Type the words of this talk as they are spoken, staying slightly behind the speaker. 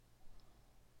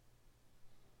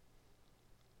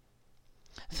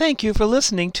Thank you for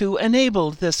listening to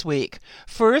Enabled this week.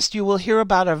 First, you will hear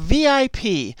about a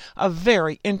VIP, a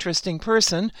very interesting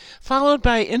person, followed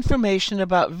by information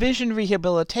about vision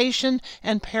rehabilitation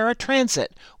and paratransit,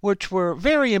 which were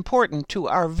very important to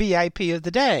our VIP of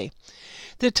the day.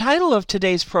 The title of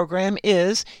today's program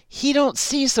is He Don't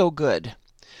See So Good.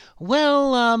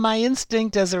 Well, my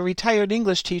instinct as a retired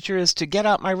English teacher is to get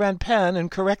out my red pen and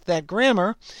correct that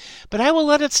grammar, but I will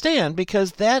let it stand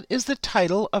because that is the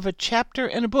title of a chapter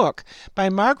in a book by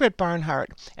Margaret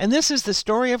Barnhart, and this is the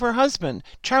story of her husband,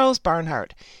 Charles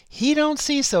Barnhart. He don't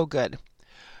see so good.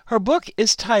 Her book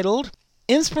is titled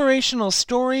Inspirational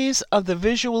Stories of the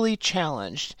Visually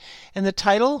Challenged, and the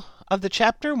title of the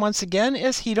chapter, once again,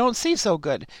 is He Don't See So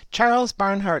Good, Charles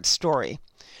Barnhart's story.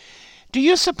 Do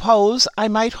you suppose I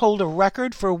might hold a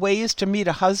record for ways to meet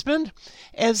a husband,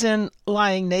 as in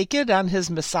lying naked on his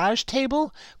massage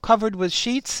table, covered with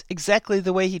sheets, exactly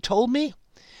the way he told me?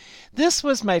 This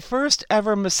was my first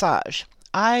ever massage.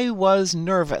 I was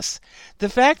nervous. The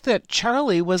fact that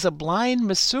Charlie was a blind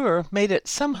masseur made it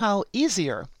somehow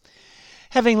easier.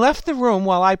 Having left the room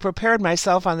while I prepared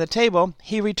myself on the table,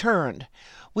 he returned.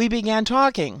 We began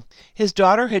talking. His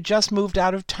daughter had just moved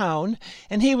out of town,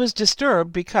 and he was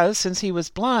disturbed because, since he was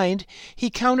blind, he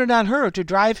counted on her to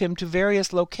drive him to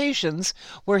various locations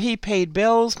where he paid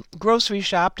bills, grocery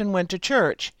shopped, and went to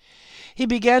church. He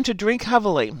began to drink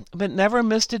heavily, but never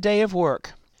missed a day of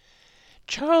work.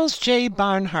 Charles J.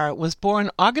 Barnhart was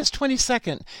born August 22,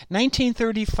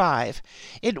 1935.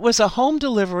 It was a home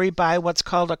delivery by what's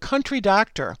called a country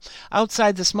doctor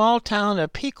outside the small town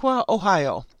of Pequot,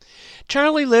 Ohio.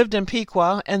 Charlie lived in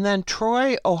Pequot and then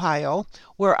Troy, Ohio,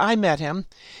 where I met him.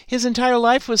 His entire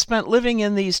life was spent living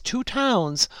in these two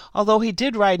towns, although he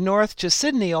did ride north to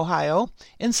Sydney, Ohio,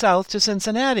 and south to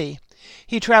Cincinnati.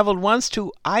 He traveled once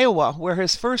to Iowa, where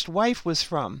his first wife was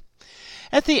from.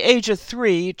 At the age of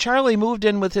 3, Charlie moved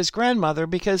in with his grandmother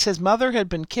because his mother had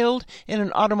been killed in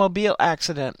an automobile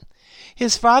accident.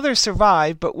 His father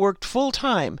survived but worked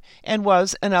full-time and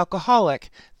was an alcoholic,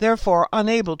 therefore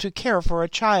unable to care for a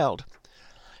child.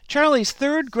 Charlie's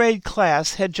third-grade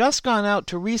class had just gone out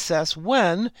to recess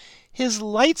when his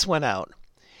lights went out.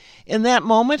 In that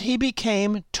moment he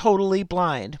became totally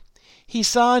blind. He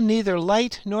saw neither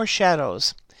light nor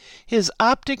shadows. His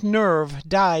optic nerve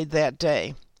died that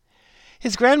day.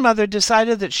 His grandmother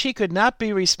decided that she could not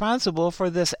be responsible for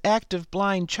this active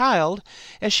blind child,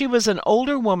 as she was an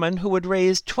older woman who had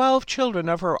raised 12 children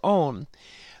of her own.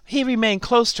 He remained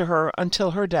close to her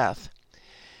until her death.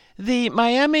 The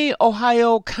Miami,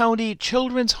 Ohio County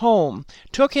Children's Home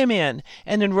took him in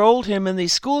and enrolled him in the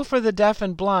School for the Deaf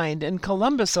and Blind in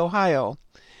Columbus, Ohio.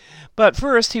 But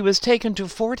first he was taken to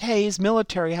Fort Hays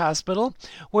Military Hospital,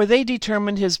 where they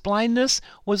determined his blindness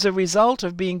was a result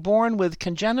of being born with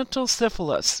congenital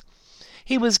syphilis.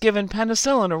 He was given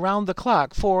penicillin around the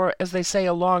clock for, as they say,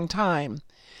 a long time.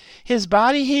 His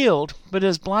body healed, but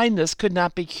his blindness could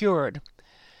not be cured.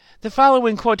 The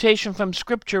following quotation from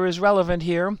Scripture is relevant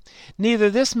here. Neither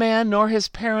this man nor his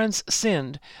parents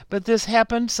sinned, but this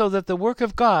happened so that the work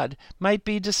of God might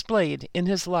be displayed in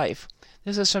his life.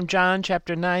 This is from John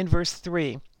chapter 9, verse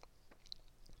 3.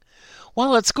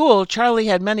 While at school, Charlie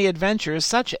had many adventures,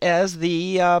 such as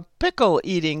the pickle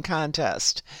eating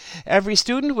contest. Every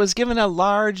student was given a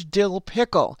large dill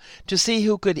pickle to see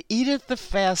who could eat it the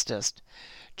fastest.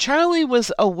 Charlie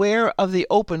was aware of the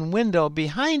open window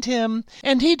behind him,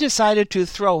 and he decided to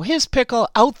throw his pickle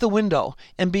out the window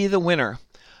and be the winner.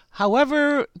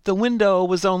 However, the window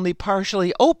was only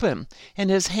partially open, and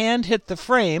his hand hit the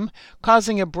frame,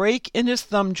 causing a break in his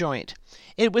thumb joint.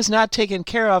 It was not taken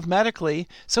care of medically,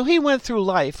 so he went through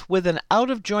life with an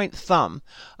out-of-joint thumb,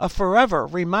 a forever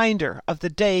reminder of the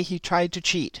day he tried to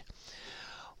cheat.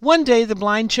 One day the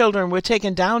blind children were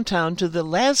taken downtown to the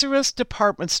Lazarus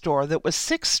department store that was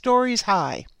 6 stories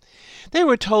high. They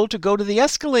were told to go to the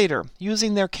escalator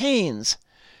using their canes.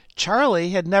 Charlie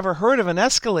had never heard of an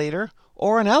escalator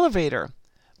or an elevator,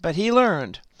 but he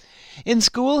learned. In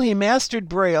school he mastered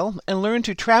Braille and learned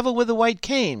to travel with a white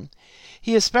cane.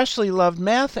 He especially loved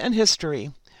math and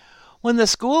history. When the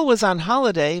school was on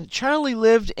holiday, Charlie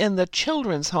lived in the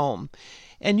children's home,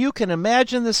 and you can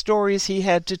imagine the stories he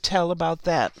had to tell about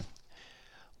that.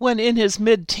 When in his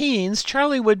mid-teens,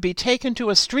 Charlie would be taken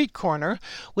to a street corner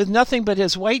with nothing but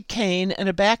his white cane and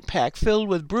a backpack filled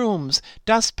with brooms,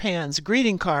 dustpans,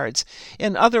 greeting cards,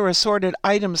 and other assorted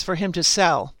items for him to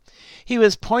sell. He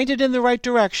was pointed in the right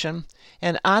direction,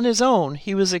 and on his own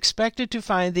he was expected to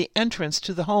find the entrance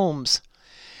to the homes.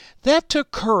 That took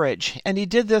courage, and he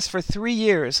did this for 3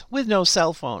 years with no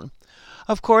cell phone.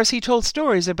 Of course, he told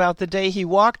stories about the day he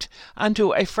walked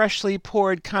onto a freshly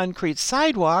poured concrete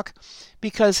sidewalk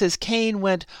because his cane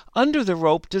went under the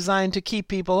rope designed to keep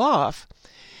people off.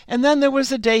 And then there was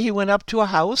the day he went up to a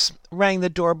house, rang the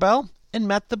doorbell, and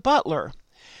met the butler.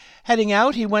 Heading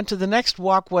out, he went to the next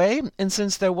walkway, and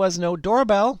since there was no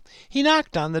doorbell, he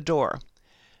knocked on the door.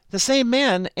 The same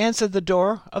man answered the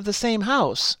door of the same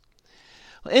house.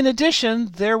 In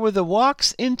addition, there were the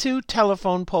walks into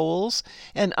telephone poles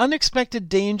and unexpected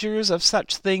dangers of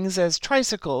such things as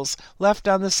tricycles left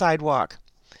on the sidewalk.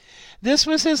 This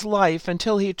was his life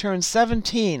until he turned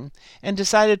 17 and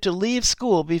decided to leave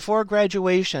school before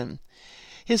graduation.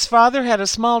 His father had a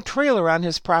small trailer on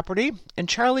his property, and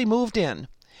Charlie moved in.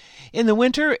 In the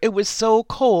winter, it was so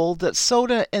cold that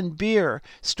soda and beer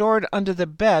stored under the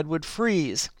bed would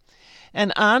freeze.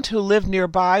 An aunt who lived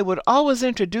nearby would always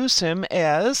introduce him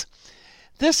as,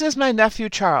 "This is my nephew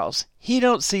Charles. He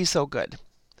don't see so good."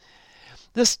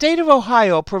 The state of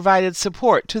Ohio provided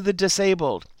support to the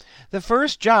disabled. The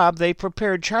first job they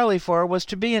prepared Charlie for was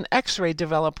to be an X-ray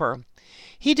developer.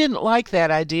 He didn't like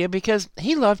that idea because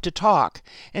he loved to talk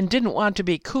and didn't want to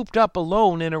be cooped up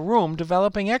alone in a room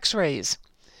developing X-rays.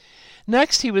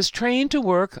 Next, he was trained to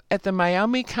work at the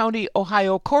Miami County,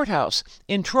 Ohio courthouse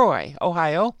in Troy,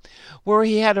 Ohio, where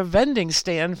he had a vending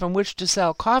stand from which to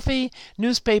sell coffee,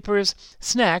 newspapers,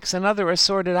 snacks, and other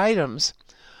assorted items.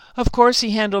 Of course,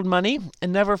 he handled money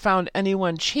and never found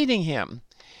anyone cheating him.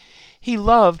 He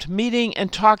loved meeting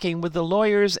and talking with the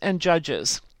lawyers and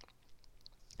judges.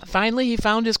 Finally, he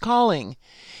found his calling.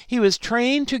 He was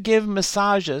trained to give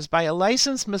massages by a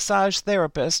licensed massage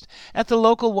therapist at the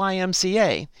local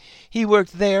YMCA. He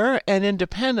worked there and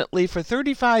independently for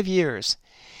 35 years.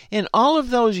 In all of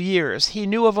those years, he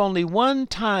knew of only one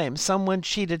time someone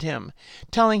cheated him,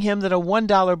 telling him that a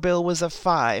 $1 bill was a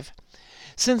 5.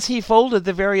 Since he folded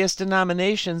the various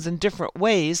denominations in different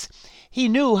ways, he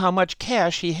knew how much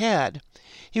cash he had.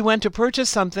 He went to purchase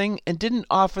something and didn't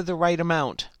offer the right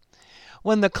amount.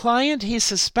 When the client he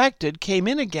suspected came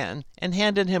in again and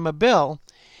handed him a bill,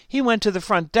 he went to the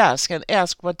front desk and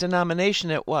asked what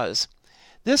denomination it was.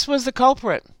 This was the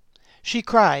culprit. She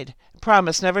cried,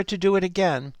 promised never to do it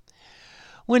again.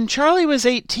 When Charlie was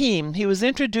 18, he was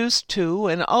introduced to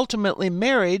and ultimately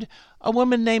married a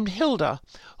woman named Hilda,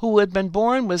 who had been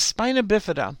born with spina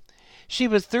bifida. She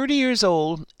was 30 years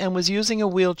old and was using a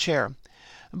wheelchair.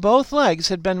 Both legs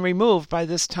had been removed by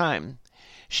this time.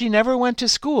 She never went to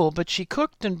school, but she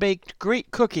cooked and baked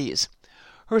great cookies.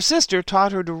 Her sister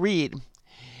taught her to read.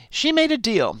 She made a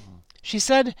deal. She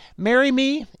said, "Marry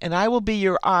me, and I will be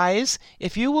your eyes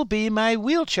if you will be my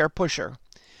wheelchair pusher."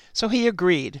 So he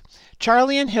agreed.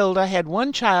 Charlie and Hilda had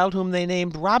one child whom they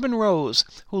named Robin Rose,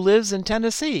 who lives in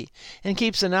Tennessee and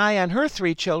keeps an eye on her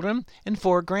 3 children and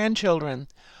 4 grandchildren.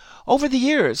 Over the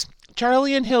years,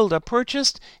 Charlie and Hilda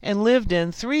purchased and lived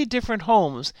in 3 different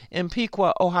homes in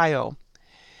Piqua, Ohio.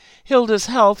 Hilda's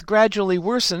health gradually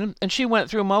worsened, and she went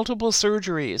through multiple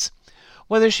surgeries.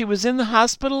 Whether she was in the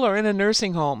hospital or in a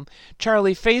nursing home,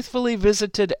 Charlie faithfully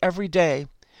visited every day.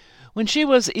 When she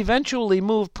was eventually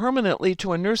moved permanently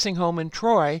to a nursing home in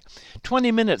Troy,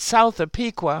 20 minutes south of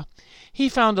Piqua, he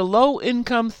found a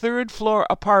low-income third-floor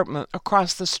apartment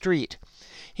across the street.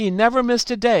 He never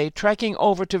missed a day trekking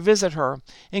over to visit her,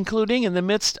 including in the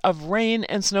midst of rain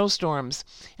and snowstorms,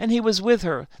 and he was with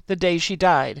her the day she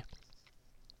died.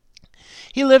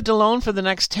 He lived alone for the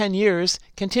next 10 years,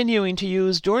 continuing to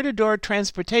use door-to-door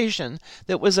transportation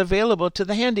that was available to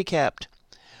the handicapped.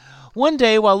 One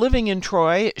day, while living in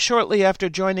Troy, shortly after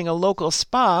joining a local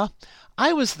spa,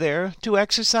 I was there to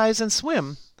exercise and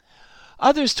swim.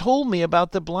 Others told me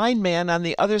about the blind man on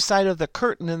the other side of the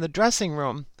curtain in the dressing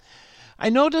room. I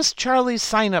noticed Charlie's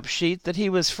sign-up sheet that he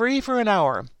was free for an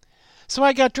hour, so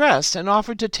I got dressed and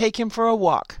offered to take him for a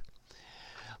walk.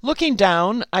 Looking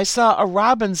down, I saw a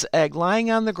robin's egg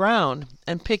lying on the ground,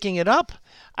 and picking it up,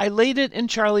 I laid it in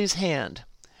Charlie's hand.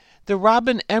 The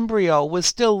robin embryo was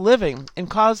still living and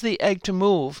caused the egg to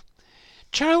move.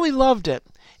 Charlie loved it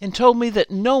and told me that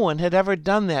no one had ever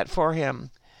done that for him.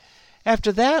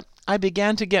 After that, I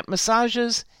began to get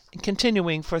massages,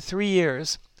 continuing for 3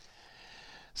 years.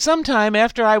 Sometime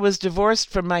after I was divorced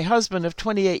from my husband of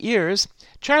 28 years,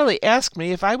 Charlie asked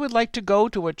me if I would like to go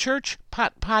to a church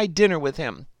pot pie dinner with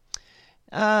him.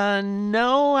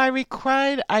 No, I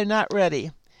replied, I'm not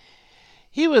ready.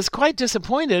 He was quite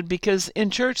disappointed because in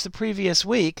church the previous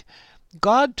week,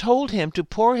 God told him to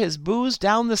pour his booze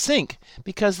down the sink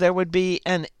because there would be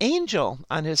an angel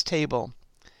on his table.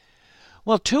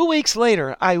 Well, 2 weeks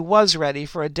later, I was ready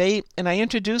for a date, and I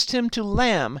introduced him to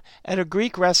lamb at a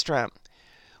Greek restaurant.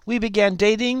 We began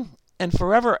dating, and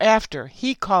forever after,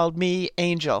 he called me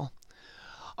Angel.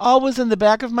 Always in the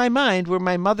back of my mind were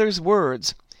my mother's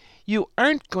words, "You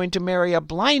aren't going to marry a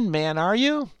blind man, are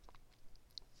you?"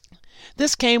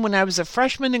 This came when I was a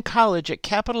freshman in college at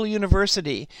Capital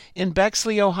University in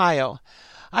Bexley, Ohio.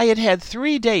 I had had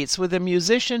 3 dates with a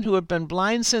musician who had been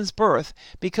blind since birth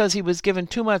because he was given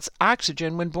too much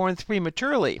oxygen when born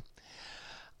prematurely.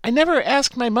 I never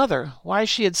asked my mother why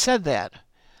she had said that,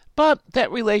 but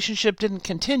that relationship didn't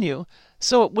continue,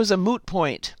 so it was a moot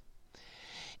point.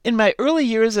 In my early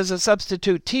years as a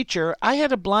substitute teacher, I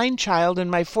had a blind child in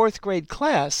my 4th grade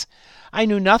class. I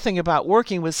knew nothing about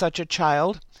working with such a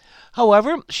child.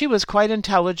 However, she was quite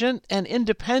intelligent and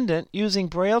independent, using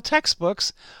Braille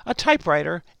textbooks, a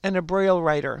typewriter, and a Braille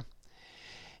writer.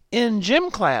 In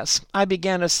gym class, I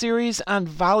began a series on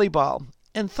volleyball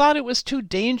and thought it was too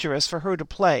dangerous for her to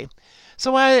play,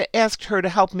 so I asked her to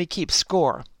help me keep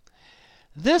score.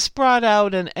 This brought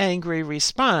out an angry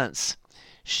response.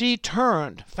 She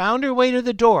turned, found her way to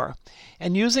the door,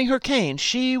 and using her cane,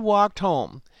 she walked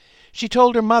home. She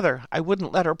told her mother I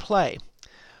wouldn't let her play.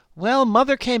 Well,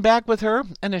 Mother came back with her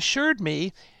and assured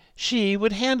me she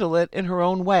would handle it in her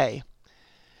own way.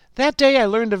 That day I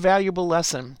learned a valuable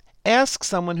lesson. Ask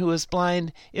someone who is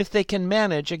blind if they can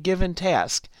manage a given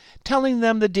task, telling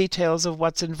them the details of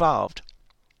what's involved.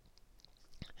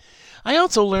 I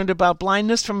also learned about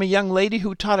blindness from a young lady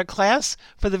who taught a class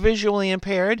for the visually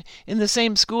impaired in the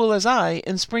same school as I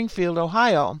in Springfield,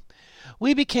 Ohio.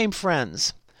 We became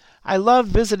friends. I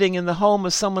loved visiting in the home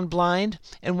of someone blind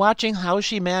and watching how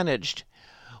she managed.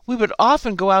 We would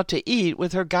often go out to eat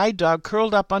with her guide dog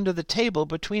curled up under the table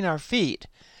between our feet.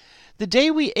 The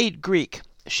day we ate Greek,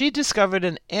 she discovered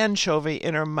an anchovy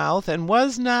in her mouth and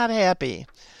was not happy.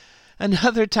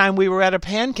 Another time we were at a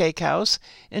pancake house,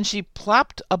 and she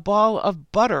plopped a ball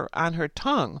of butter on her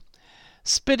tongue.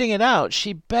 Spitting it out,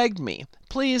 she begged me,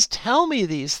 "Please tell me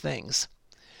these things."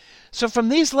 So from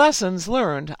these lessons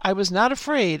learned, I was not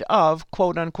afraid of,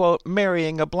 quote-unquote,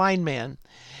 marrying a blind man.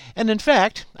 And in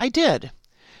fact, I did.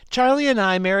 Charlie and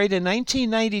I married in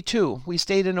 1992. We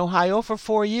stayed in Ohio for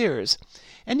 4 years.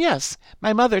 And yes,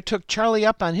 my mother took Charlie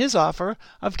up on his offer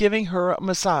of giving her a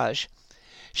massage.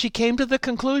 She came to the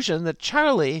conclusion that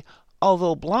Charlie,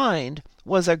 although blind,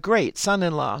 was a great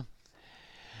son-in-law.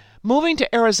 Moving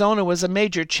to Arizona was a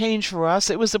major change for us.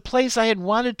 It was a place I had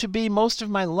wanted to be most of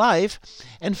my life,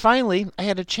 and finally I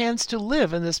had a chance to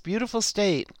live in this beautiful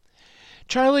state.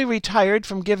 Charlie retired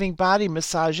from giving body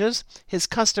massages. His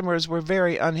customers were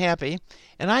very unhappy,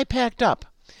 and I packed up.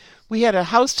 We had a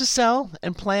house to sell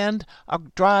and planned a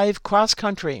drive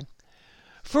cross-country.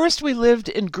 First, we lived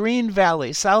in Green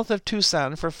Valley, south of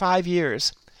Tucson, for 5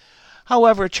 years.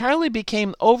 However, Charlie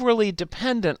became overly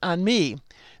dependent on me.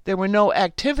 There were no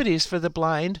activities for the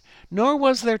blind, nor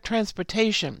was there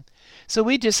transportation, so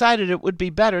we decided it would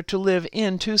be better to live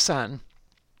in Tucson.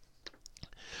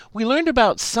 We learned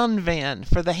about Sunvan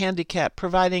for the handicapped,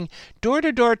 providing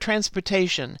door-to-door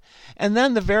transportation, and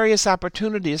then the various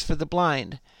opportunities for the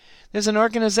blind. There's an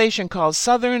organization called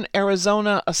Southern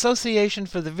Arizona Association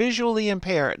for the Visually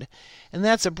Impaired, and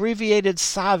that's abbreviated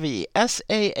SAVI,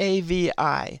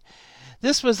 S-A-A-V-I.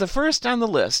 This was the first on the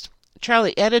list.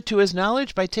 Charlie added to his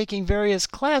knowledge by taking various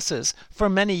classes for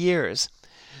many years.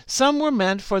 Some were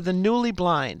meant for the newly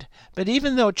blind, but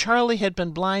even though Charlie had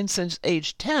been blind since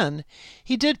age 10,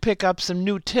 he did pick up some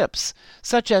new tips,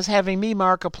 such as having me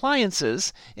mark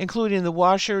appliances, including the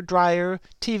washer, dryer,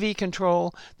 TV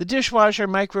control, the dishwasher,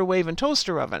 microwave, and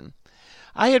toaster oven.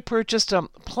 I had purchased a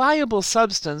pliable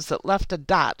substance that left a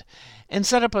dot and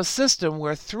set up a system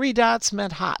where 3 dots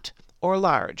meant hot or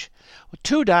large,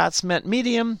 2 dots meant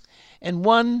medium, and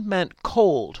 1 meant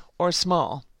cold or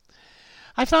small.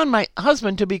 I found my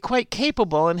husband to be quite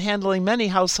capable in handling many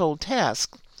household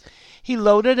tasks. He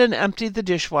loaded and emptied the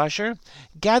dishwasher,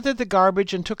 gathered the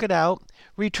garbage and took it out,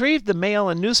 retrieved the mail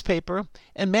and newspaper,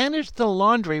 and managed the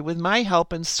laundry with my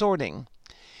help in sorting.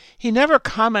 He never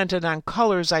commented on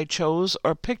colors I chose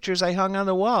or pictures I hung on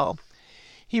the wall.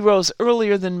 He rose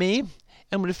earlier than me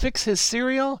and would fix his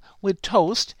cereal with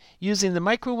toast, using the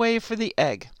microwave for the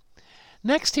egg.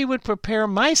 Next he would prepare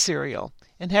my cereal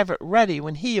and have it ready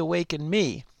when he awakened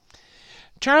me.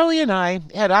 Charlie and I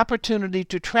had opportunity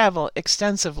to travel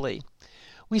extensively.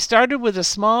 We started with a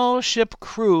small ship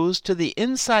cruise to the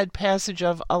Inside Passage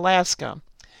of Alaska.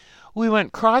 We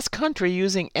went cross-country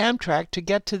using Amtrak to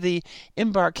get to the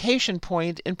embarkation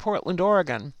point in Portland,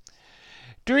 Oregon.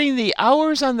 During the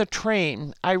hours on the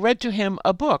train, I read to him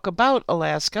a book about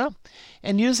Alaska,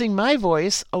 and using my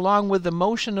voice along with the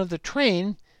motion of the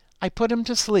train, I put him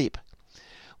to sleep.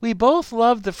 We both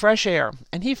loved the fresh air,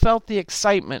 and he felt the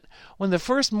excitement when the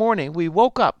first morning we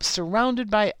woke up surrounded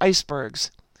by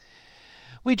icebergs.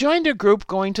 We joined a group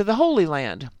going to the Holy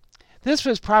Land. This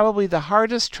was probably the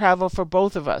hardest travel for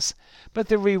both of us, but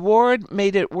the reward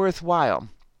made it worthwhile.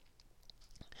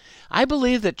 I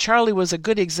believe that Charlie was a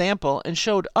good example and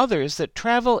showed others that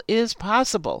travel is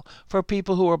possible for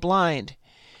people who are blind.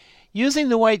 Using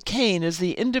the white cane is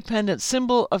the independent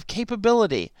symbol of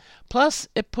capability, plus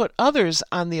it put others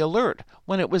on the alert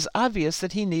when it was obvious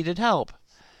that he needed help.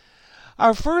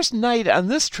 Our first night on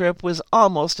this trip was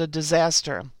almost a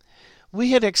disaster.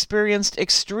 We had experienced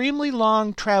extremely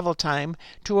long travel time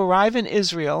to arrive in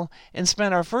Israel and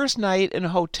spent our first night in a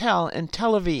hotel in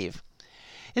Tel Aviv.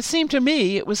 It seemed to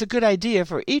me it was a good idea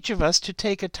for each of us to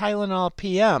take a Tylenol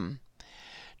PM.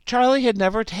 Charlie had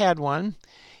never had one.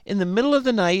 In the middle of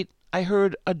the night, I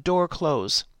heard a door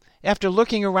close. After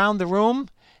looking around the room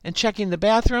and checking the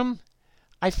bathroom,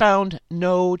 I found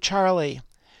no Charlie.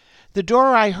 The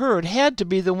door I heard had to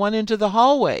be the one into the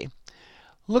hallway.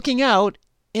 Looking out,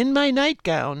 in my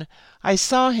nightgown, I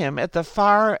saw him at the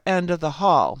far end of the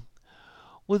hall.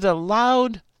 With a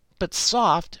loud but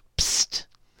soft psst,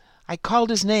 I called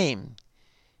his name.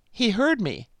 He heard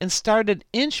me and started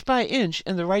inch by inch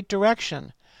in the right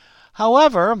direction.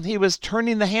 However, he was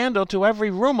turning the handle to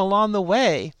every room along the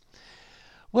way.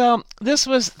 Well, this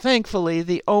was thankfully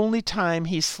the only time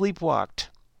he sleepwalked.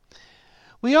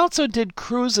 We also did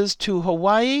cruises to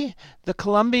Hawaii, the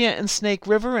Columbia and Snake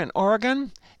River in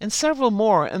Oregon, and several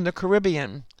more in the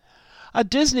Caribbean. A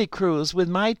Disney cruise with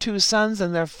my two sons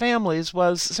and their families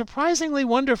was surprisingly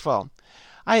wonderful.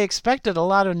 I expected a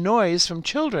lot of noise from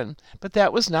children, but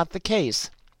that was not the case.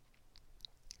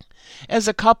 As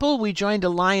a couple, we joined a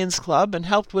Lions Club and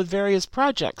helped with various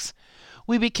projects.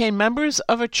 We became members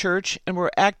of a church and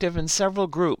were active in several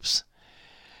groups.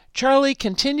 Charlie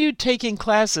continued taking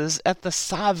classes at the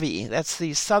SAVI, that's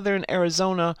the Southern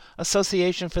Arizona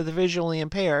Association for the Visually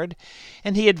Impaired,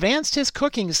 and he advanced his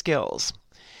cooking skills.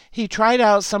 He tried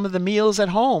out some of the meals at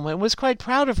home and was quite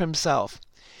proud of himself.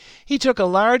 He took a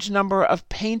large number of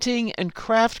painting and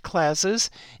craft classes,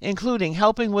 including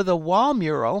helping with a wall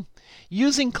mural,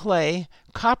 using clay,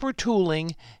 copper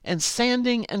tooling, and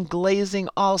sanding and glazing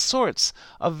all sorts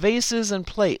of vases and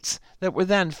plates that were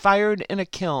then fired in a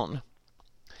kiln.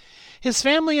 His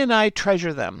family and I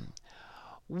treasure them.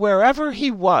 Wherever he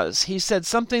was, he said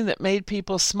something that made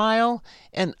people smile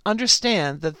and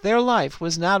understand that their life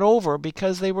was not over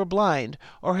because they were blind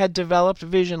or had developed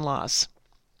vision loss.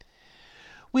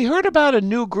 We heard about a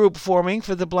new group forming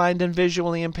for the blind and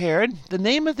visually impaired. The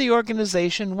name of the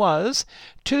organization was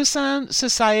Tucson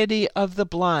Society of the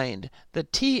Blind, the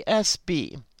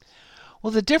TSB.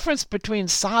 Well, the difference between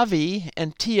SAVI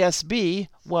and TSB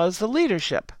was the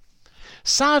leadership.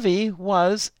 SAVI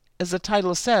was, as the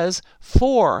title says,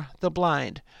 for the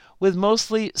blind, with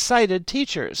mostly sighted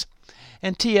teachers.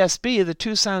 And TSB, the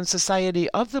Tucson Society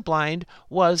of the Blind,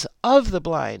 was of the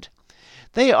blind.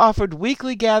 They offered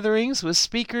weekly gatherings with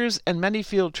speakers and many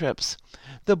field trips.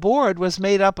 The board was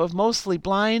made up of mostly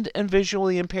blind and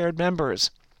visually impaired members.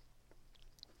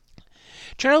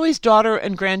 Charlie's daughter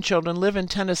and grandchildren live in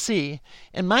Tennessee,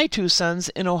 and my two sons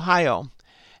in Ohio.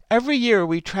 Every year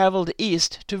we traveled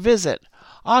east to visit,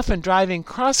 often driving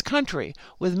cross-country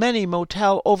with many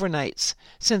motel overnights,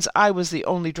 since I was the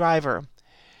only driver.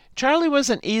 Charlie was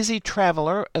an easy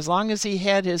traveler as long as he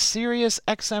had his Sirius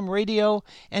XM radio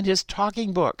and his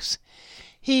talking books.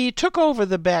 He took over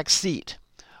the back seat.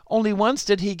 Only once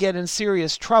did he get in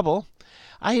serious trouble.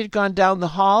 I had gone down the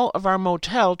hall of our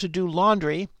motel to do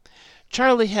laundry.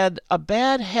 Charlie had a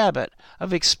bad habit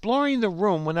of exploring the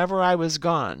room whenever I was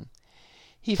gone.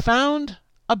 He found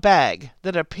a bag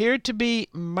that appeared to be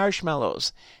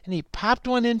marshmallows, and he popped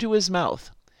one into his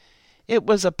mouth. It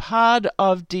was a pod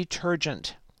of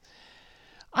detergent.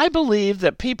 I believe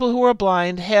that people who are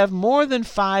blind have more than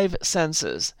 5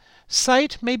 senses.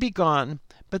 Sight may be gone,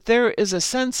 but there is a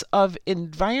sense of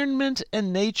environment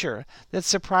and nature that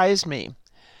surprised me.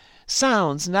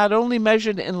 Sounds not only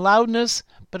measured in loudness,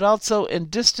 but also in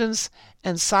distance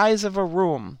and size of a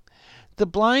room. The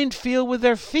blind feel with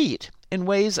their feet in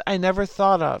ways I never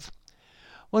thought of.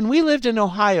 When we lived in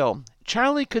Ohio,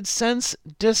 Charlie could sense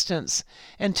distance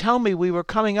and tell me we were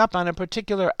coming up on a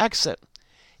particular exit.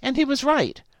 And he was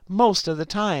right, most of the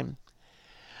time.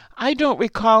 I don't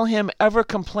recall him ever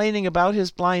complaining about his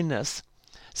blindness.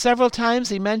 Several times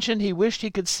he mentioned he wished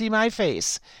he could see my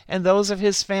face and those of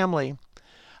his family.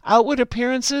 Outward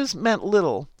appearances meant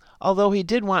little, although he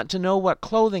did want to know what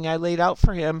clothing I laid out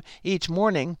for him each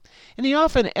morning, and he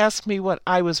often asked me what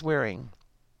I was wearing.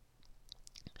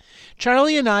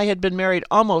 Charlie and I had been married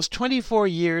almost 24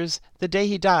 years the day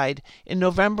he died in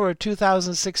November of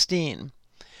 2016.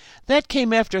 That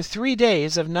came after 3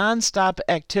 days of non-stop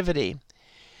activity.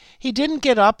 He didn't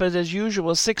get up at his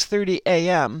usual 6:30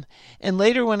 a.m., and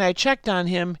later when I checked on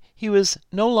him, he was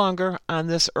no longer on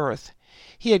this earth.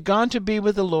 He had gone to be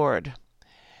with the Lord.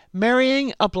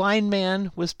 Marrying a blind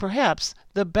man was perhaps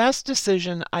the best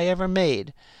decision I ever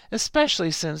made,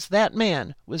 especially since that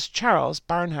man was Charles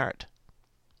Barnhart.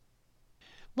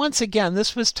 Once again,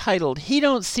 this was titled He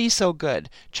Don't See So Good,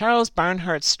 Charles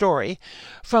Barnhart's Story,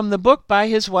 from the book by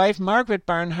his wife Margaret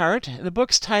Barnhart. The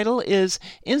book's title is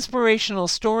Inspirational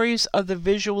Stories of the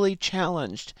Visually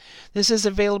Challenged. This is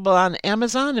available on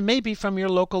Amazon and may be from your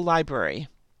local library.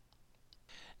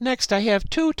 Next, I have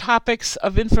 2 topics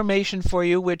of information for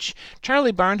you which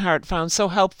Charlie Barnhart found so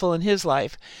helpful in his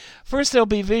life. First, there'll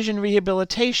be vision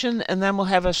rehabilitation, and then we'll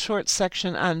have a short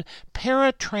section on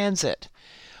paratransit.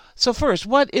 So first,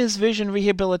 what is vision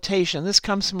rehabilitation? This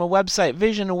comes from a website,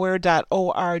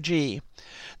 visionaware.org.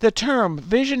 The term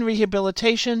vision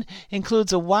rehabilitation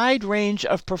includes a wide range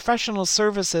of professional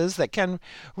services that can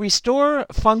restore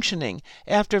functioning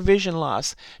after vision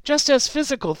loss, just as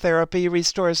physical therapy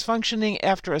restores functioning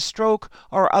after a stroke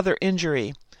or other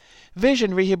injury.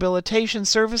 Vision rehabilitation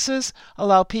services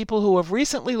allow people who have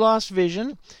recently lost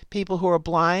vision, people who are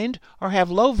blind or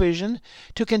have low vision,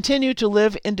 to continue to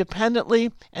live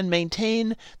independently and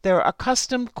maintain their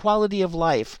accustomed quality of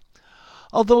life.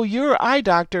 Although your eye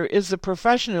doctor is the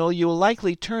professional you will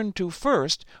likely turn to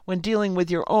first when dealing with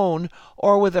your own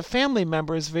or with a family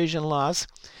member's vision loss,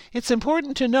 it's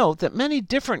important to note that many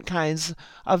different kinds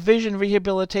of vision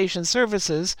rehabilitation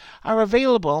services are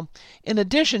available in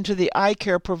addition to the eye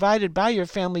care provided by your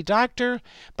family doctor,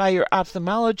 by your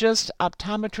ophthalmologist,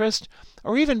 optometrist,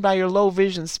 or even by your low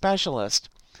vision specialist.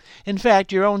 In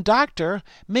fact, your own doctor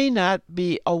may not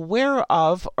be aware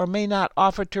of or may not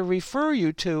offer to refer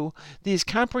you to these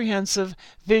comprehensive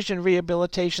vision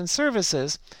rehabilitation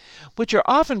services, which are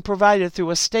often provided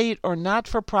through a state or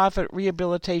not-for-profit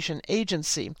rehabilitation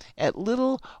agency at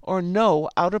little or no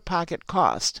out-of-pocket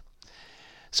cost.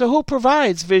 So who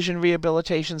provides vision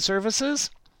rehabilitation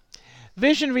services?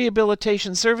 Vision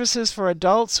rehabilitation services for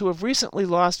adults who have recently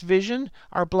lost vision,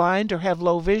 are blind, or have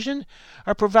low vision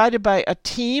are provided by a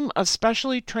team of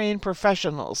specially trained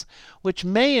professionals, which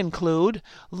may include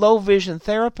low vision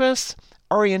therapists,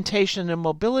 orientation and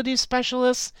mobility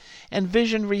specialists, and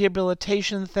vision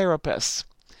rehabilitation therapists.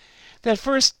 That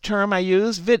first term I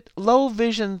use, low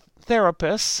vision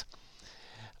therapists,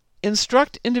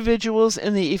 instruct individuals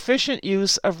in the efficient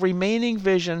use of remaining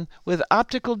vision with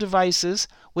optical devices,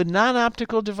 with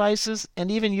non-optical devices,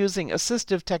 and even using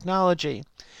assistive technology.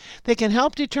 They can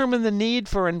help determine the need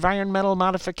for environmental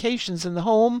modifications in the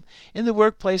home, in the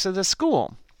workplace, or the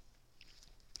school.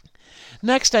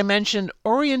 Next, I mentioned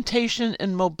orientation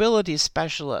and mobility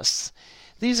specialists.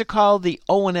 These are called the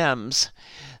O&Ms.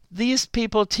 These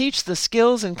people teach the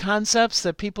skills and concepts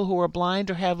that people who are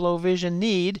blind or have low vision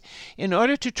need in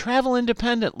order to travel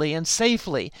independently and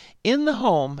safely in the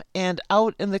home and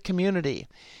out in the community.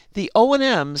 The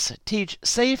O&Ms teach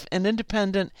safe and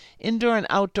independent indoor and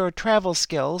outdoor travel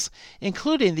skills,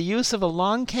 including the use of a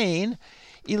long cane,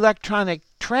 electronic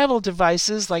travel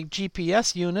devices like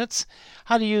GPS units,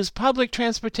 how to use public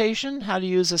transportation, how to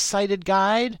use a sighted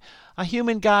guide, a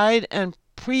human guide, and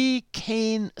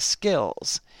pre-cane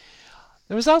skills.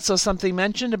 There was also something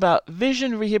mentioned about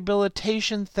vision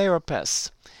rehabilitation therapists.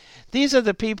 These are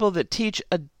the people that teach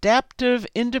adaptive,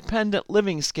 independent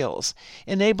living skills,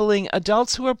 enabling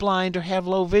adults who are blind or have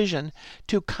low vision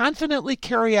to confidently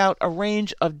carry out a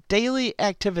range of daily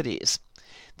activities.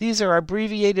 These are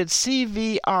abbreviated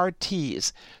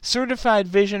CVRTs. Certified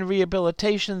Vision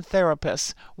Rehabilitation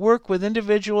Therapists work with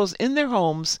individuals in their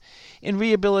homes, in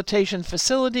rehabilitation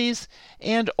facilities,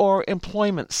 and or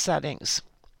employment settings.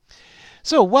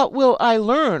 So what will I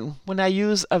learn when I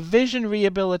use a vision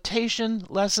rehabilitation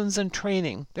lessons and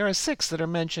training? There are 6 that are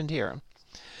mentioned here.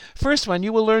 First one,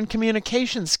 you will learn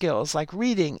communication skills like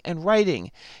reading and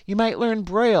writing. You might learn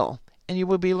Braille, and you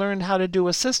will be learned how to do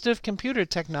assistive computer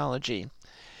technology.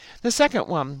 The second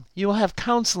one, you will have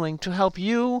counseling to help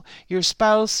you, your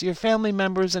spouse, your family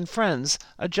members, and friends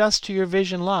adjust to your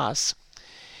vision loss.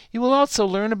 You will also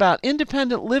learn about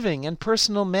independent living and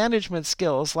personal management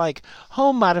skills like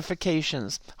home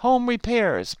modifications, home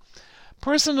repairs,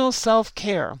 personal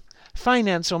self-care,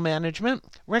 financial management,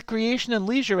 recreation and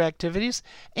leisure activities,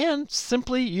 and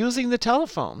simply using the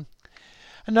telephone.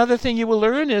 Another thing you will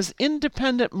learn is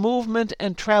independent movement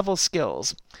and travel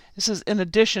skills. This is in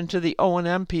addition to the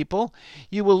O&M people.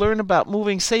 You will learn about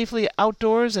moving safely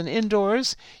outdoors and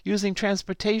indoors, using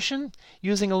transportation,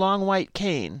 using a long white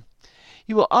cane.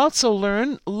 You will also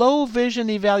learn low vision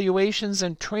evaluations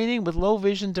and training with low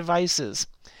vision devices.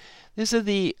 These are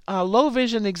the low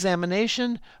vision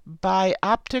examination by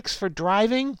optics for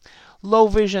driving, low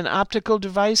vision optical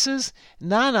devices,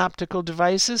 non-optical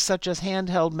devices such as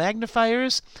handheld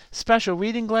magnifiers, special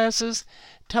reading glasses,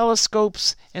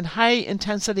 telescopes, and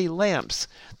high-intensity lamps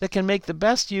that can make the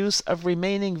best use of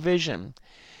remaining vision.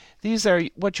 These are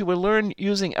what you will learn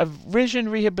using a vision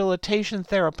rehabilitation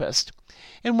therapist.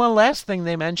 And one last thing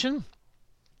they mention,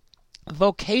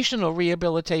 vocational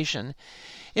rehabilitation.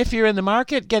 If you're in the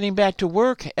market getting back to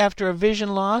work after a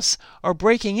vision loss or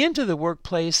breaking into the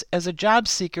workplace as a job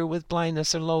seeker with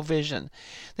blindness or low vision,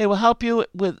 they will help you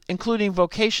with including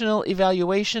vocational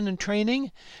evaluation and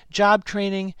training, job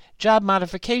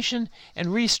modification, and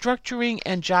restructuring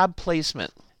and job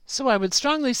placement. So I would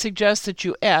strongly suggest that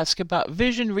you ask about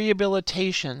vision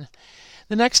rehabilitation.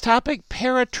 The next topic,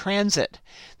 paratransit.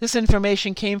 This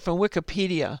information came from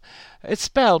Wikipedia. It's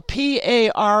spelled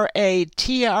P-A-R-A-T-R-A-N-S-I-T,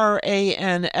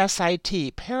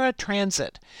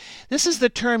 paratransit. This is the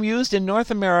term used in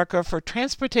North America for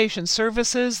transportation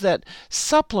services that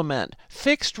supplement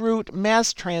fixed-route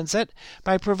mass transit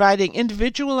by providing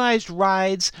individualized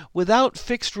rides without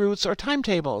fixed routes or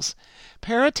timetables.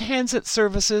 Paratransit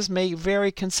services may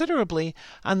vary considerably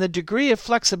on the degree of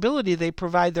flexibility they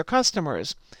provide their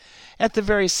customers. At the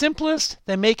very simplest,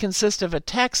 they may consist of a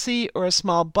taxi or a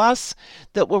small bus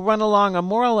that will run along a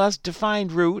more or less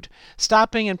defined route,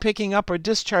 stopping and picking up or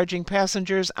discharging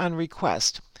passengers on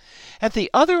request. At the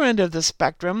other end of the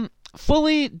spectrum,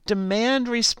 fully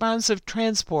demand-responsive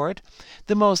transport,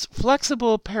 the most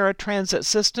flexible paratransit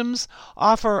systems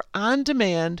offer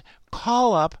on-demand,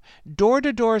 call-up,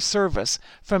 door-to-door service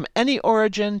from any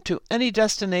origin to any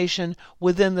destination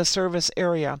within the service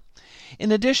area.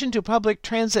 In addition to public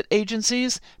transit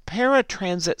agencies,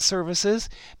 paratransit services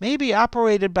may be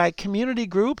operated by community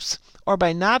groups or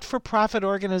by not-for-profit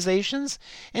organizations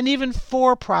and even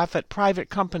for-profit private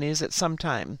companies at some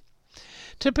time.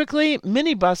 Typically,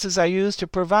 minibuses are used to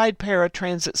provide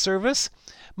paratransit service.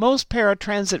 Most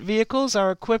paratransit vehicles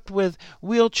are equipped with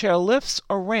wheelchair lifts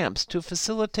or ramps to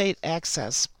facilitate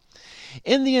access.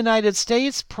 In the United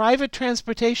States, private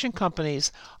transportation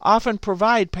companies often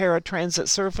provide paratransit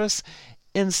service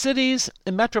in cities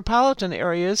and metropolitan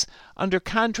areas under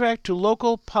contract to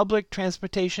local public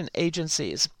transportation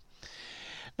agencies.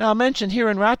 Now, I'll mention here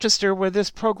in Rochester, where this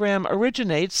program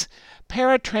originates,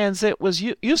 paratransit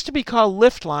used to be called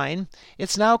Liftline.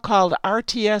 It's now called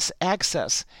RTS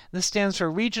Access. This stands for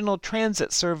Regional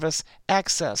Transit Service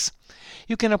Access.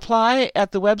 You can apply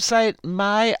at the website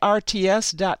myrts.com,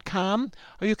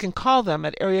 or you can call them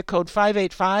at area code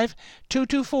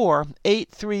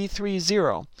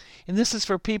 585-224-8330. And this is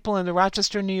for people in the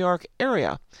Rochester, New York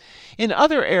area. In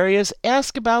other areas,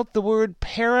 ask about the word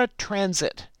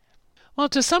paratransit. Well,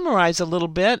 to summarize a little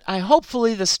bit,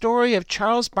 hopefully the story of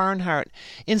Charles Barnhart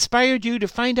inspired you to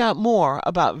find out more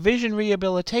about vision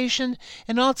rehabilitation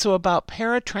and also about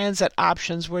paratransit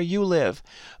options where you live.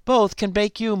 Both can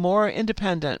make you more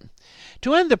independent.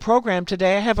 To end the program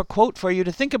today, I have a quote for you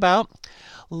to think about.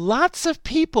 Lots of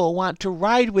people want to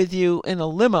ride with you in a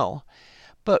limo,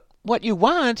 but what you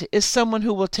want is someone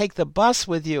who will take the bus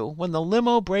with you when the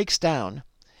limo breaks down.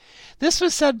 This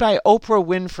was said by Oprah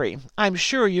Winfrey. I'm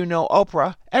sure you know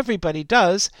Oprah. Everybody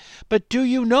does. But do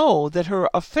you know that her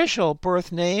official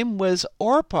birth name was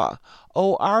Orpah,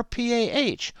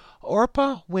 O-R-P-A-H,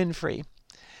 Orpah Winfrey?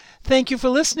 Thank you for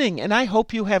listening, and I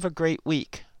hope you have a great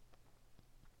week.